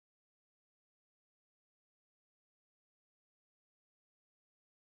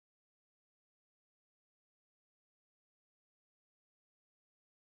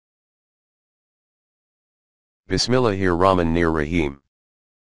Bismillahir-Rahmanir-Rahim.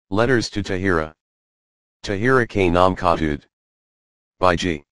 Letters to Tahira. Tahira K. Naam Khatud. By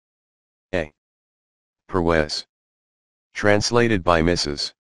G.A. Parwez. Translated by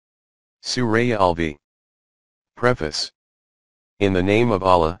Mrs. Suraiya Alvi. Preface. In the name of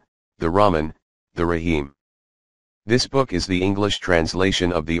Allah, the Rahman, the Rahim. This book is the English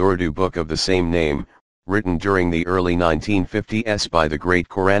translation of the Urdu book of the same name, written during the early 1950s by the great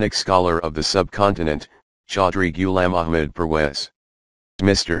Quranic scholar of the subcontinent, Chaudhry Ghulam Ahmad Parwez.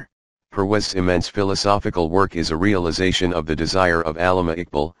 Mr. Parwez's immense philosophical work is a realization of the desire of Allama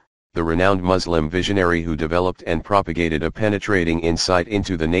Iqbal, the renowned Muslim visionary who developed and propagated a penetrating insight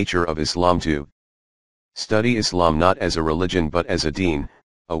into the nature of Islam to study Islam not as a religion but as a deen,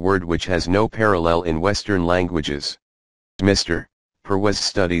 a word which has no parallel in Western languages. Mr. Parwez's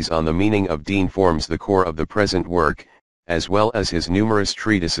studies on the meaning of deen forms the core of the present work, as well as his numerous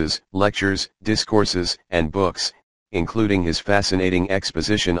treatises, lectures, discourses, and books, including his fascinating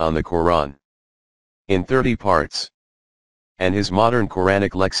exposition on the Quran in 30 parts, and his modern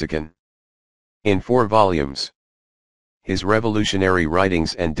Quranic lexicon in 4 volumes. His revolutionary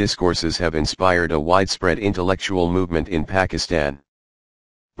writings and discourses have inspired a widespread intellectual movement in Pakistan,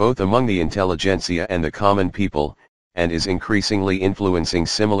 both among the intelligentsia and the common people, and is increasingly influencing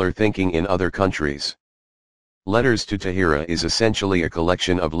similar thinking in other countries. Letters to Tahira is essentially a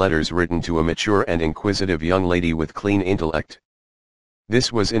collection of letters written to a mature and inquisitive young lady with clean intellect.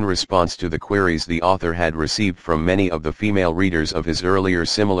 This was in response to the queries the author had received from many of the female readers of his earlier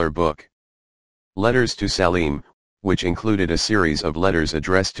similar book, Letters to Salim, which included a series of letters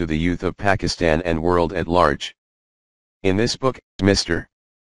addressed to the youth of Pakistan and world at large. In this book, Mr.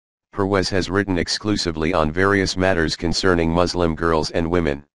 Parwez has written exclusively on various matters concerning Muslim girls and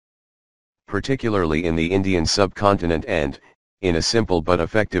women, particularly in the Indian subcontinent, and, in a simple but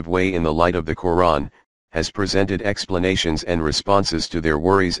effective way in the light of the Quran, has presented explanations and responses to their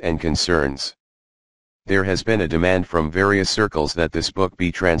worries and concerns. There has been a demand from various circles that this book be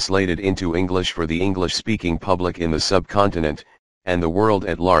translated into English for the English-speaking public in the subcontinent, and the world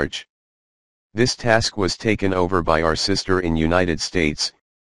at large. This task was taken over by our sister in United States,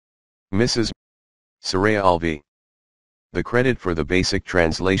 Mrs. Suraiya Alvi. The credit for the basic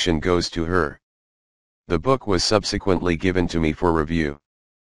translation goes to her. The book was subsequently given to me for review.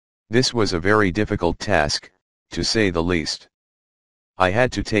 This was a very difficult task, to say the least. I had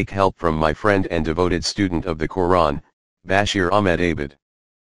to take help from my friend and devoted student of the Quran, Bashir Ahmed Abid.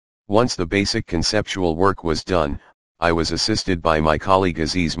 Once the basic conceptual work was done, I was assisted by my colleague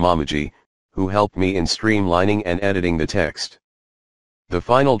Aziz Mamaji, who helped me in streamlining and editing the text. The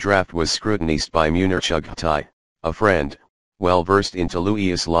final draft was scrutinized by Munir Chugtai, a friend, well versed in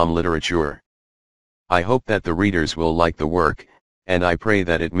Tului Islam literature. I hope that the readers will like the work, and I pray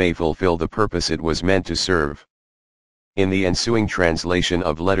that it may fulfill the purpose it was meant to serve. In the ensuing translation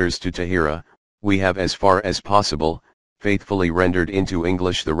of Letters to Tahira, we have as far as possible, faithfully rendered into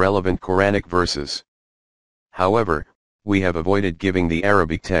English the relevant Quranic verses. However, we have avoided giving the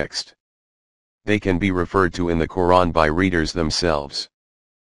Arabic text. They can be referred to in the Quran by readers themselves.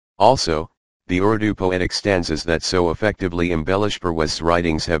 Also, the Urdu poetic stanzas that so effectively embellish Parwez's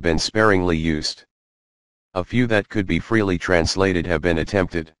writings have been sparingly used. A few that could be freely translated have been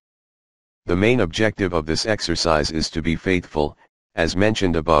attempted. The main objective of this exercise is to be faithful, as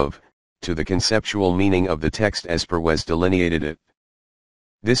mentioned above, to the conceptual meaning of the text as Parwez delineated it.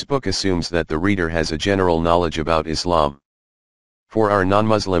 This book assumes that the reader has a general knowledge about Islam. For our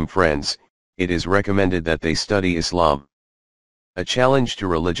non-Muslim friends, it is recommended that they study Islam. A challenge to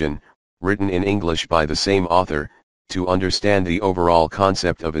religion, written in English by the same author, to understand the overall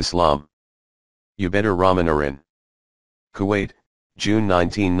concept of Islam. Ubadur Rahmanarin. Kuwait, June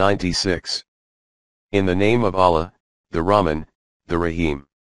 1996. In the name of Allah, the Rahman, the Rahim.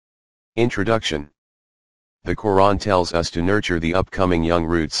 Introduction. The Quran tells us to nurture the upcoming young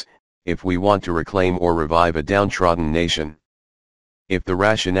roots, if we want to reclaim or revive a downtrodden nation. If the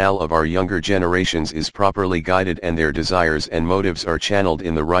rationale of our younger generations is properly guided and their desires and motives are channeled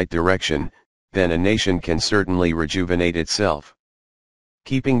in the right direction, then a nation can certainly rejuvenate itself.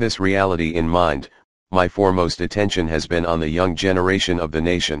 Keeping this reality in mind, my foremost attention has been on the young generation of the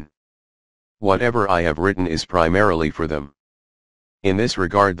nation. Whatever I have written is primarily for them. In this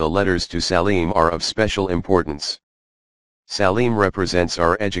regard, the letters to Salim are of special importance. Salim represents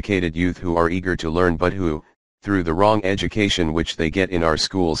our educated youth who are eager to learn but who, through the wrong education which they get in our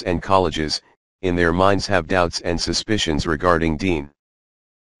schools and colleges, in their minds have doubts and suspicions regarding deen.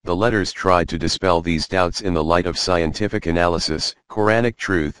 The letters try to dispel these doubts in the light of scientific analysis, Quranic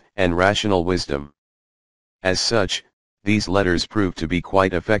truth, and rational wisdom. As such, these letters prove to be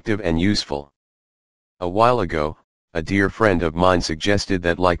quite effective and useful. A while ago, a dear friend of mine suggested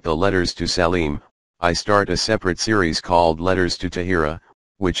that like the letters to Salim, I start a separate series called Letters to Tahira,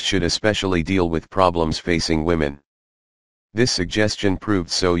 which should especially deal with problems facing women. This suggestion proved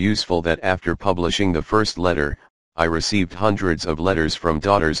so useful that after publishing the first letter, I received hundreds of letters from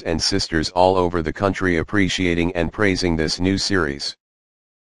daughters and sisters all over the country appreciating and praising this new series.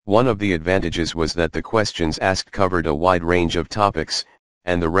 One of the advantages was that the questions asked covered a wide range of topics,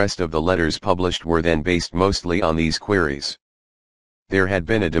 and the rest of the letters published were then based mostly on these queries. There had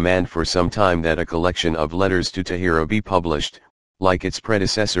been a demand for some time that a collection of letters to Tahira be published, like its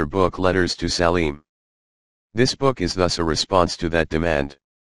predecessor book Letters to Salim. This book is thus a response to that demand.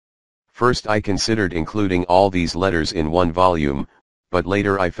 First I considered including all these letters in one volume, but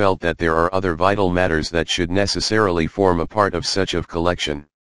later I felt that there are other vital matters that should necessarily form a part of such a collection.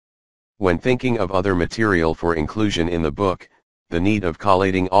 When thinking of other material for inclusion in the book, the need of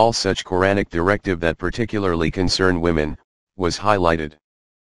collating all such Quranic directive that particularly concern women, was highlighted.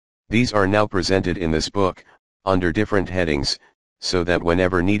 These are now presented in this book, under different headings, so that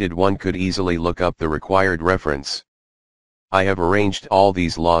whenever needed one could easily look up the required reference. I have arranged all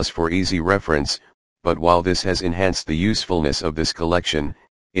these laws for easy reference, but while this has enhanced the usefulness of this collection,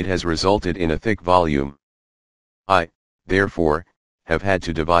 it has resulted in a thick volume. I, therefore, have had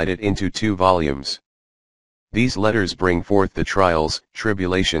to divide it into 2 volumes. These letters bring forth the trials,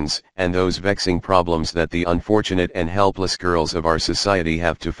 tribulations, and those vexing problems that the unfortunate and helpless girls of our society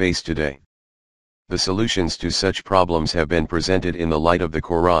have to face today. The solutions to such problems have been presented in the light of the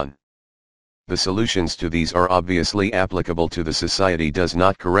Quran. The solutions to these are obviously applicable to the society does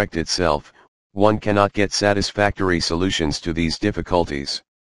not correct itself, one cannot get satisfactory solutions to these difficulties.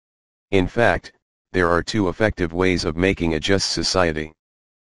 In fact, there are 2 effective ways of making a just society.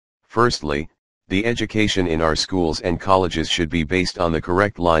 Firstly, the education in our schools and colleges should be based on the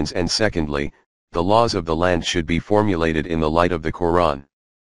correct lines, and secondly, the laws of the land should be formulated in the light of the Quran.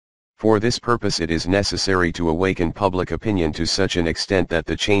 For this purpose it is necessary to awaken public opinion to such an extent that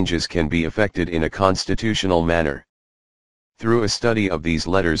the changes can be effected in a constitutional manner. Through a study of these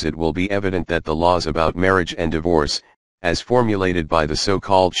letters it will be evident that the laws about marriage and divorce, as formulated by the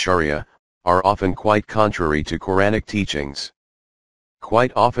so-called Sharia, are often quite contrary to Quranic teachings.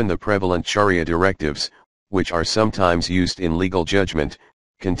 Quite often the prevalent Sharia directives, which are sometimes used in legal judgment,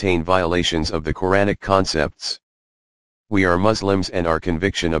 contain violations of the Quranic concepts. We are Muslims and our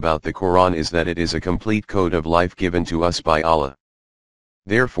conviction about the Quran is that it is a complete code of life given to us by Allah.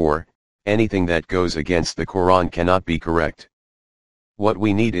 Therefore, anything that goes against the Quran cannot be correct. What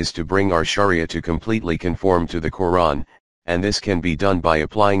we need is to bring our Sharia to completely conform to the Quran, and this can be done by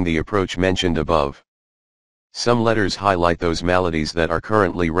applying the approach mentioned above. Some letters highlight those maladies that are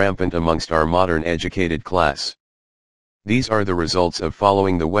currently rampant amongst our modern educated class. These are the results of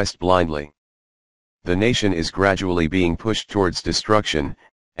following the West blindly. The nation is gradually being pushed towards destruction,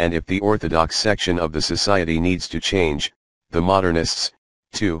 and if the orthodox section of the society needs to change, the modernists,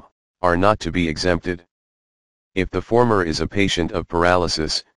 too, are not to be exempted. If the former is a patient of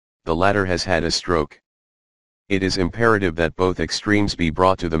paralysis, the latter has had a stroke. It is imperative that both extremes be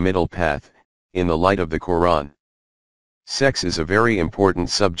brought to the middle path, in the light of the Quran. Sex is a very important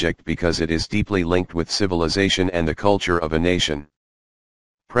subject because it is deeply linked with civilization and the culture of a nation.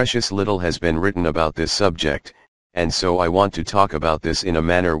 Precious little has been written about this subject, and so I want to talk about this in a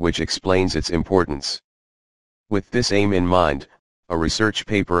manner which explains its importance. With this aim in mind, a research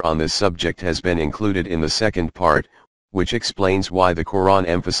paper on this subject has been included in the second part, which explains why the Quran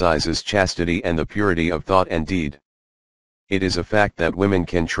emphasizes chastity and the purity of thought and deed. It is a fact that women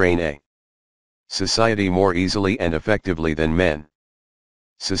can train a society more easily and effectively than men.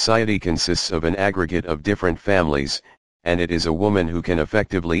 Society consists of an aggregate of different families, and it is a woman who can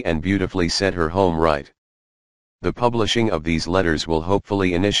effectively and beautifully set her home right. The publishing of these letters will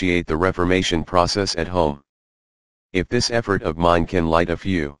hopefully initiate the reformation process at home. If this effort of mine can light a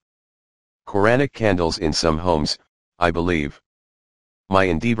few Quranic candles in some homes, I believe my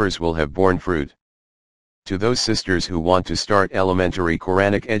endeavors will have borne fruit. To those sisters who want to start elementary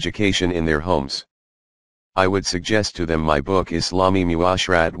Quranic education in their homes, I would suggest to them my book Islami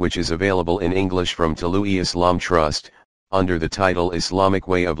Muashrat, which is available in English from Talui Islam Trust, under the title Islamic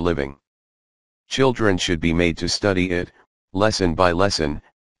Way of Living. Children should be made to study it, lesson by lesson,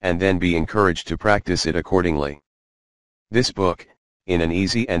 and then be encouraged to practice it accordingly. This book, in an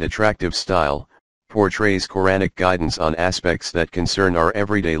easy and attractive style, portrays Quranic guidance on aspects that concern our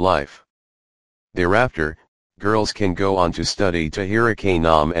everyday life. Thereafter, girls can go on to study Tahira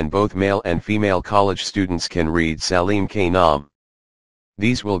K-Nam, and both male and female college students can read Salim K-Nam.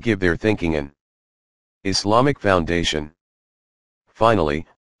 These will give their thinking an Islamic foundation. Finally,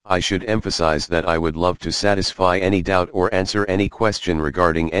 I should emphasize that I would love to satisfy any doubt or answer any question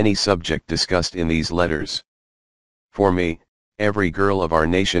regarding any subject discussed in these letters. For me, every girl of our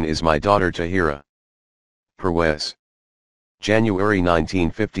nation is my daughter Tahira. Parwez. January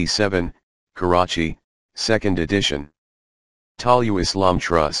 1957, Karachi, 2nd edition. Talyu Islam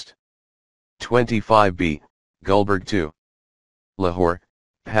Trust. 25B, Gulberg 2. Lahore,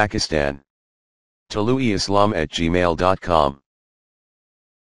 Pakistan. taluiislam@gmail.com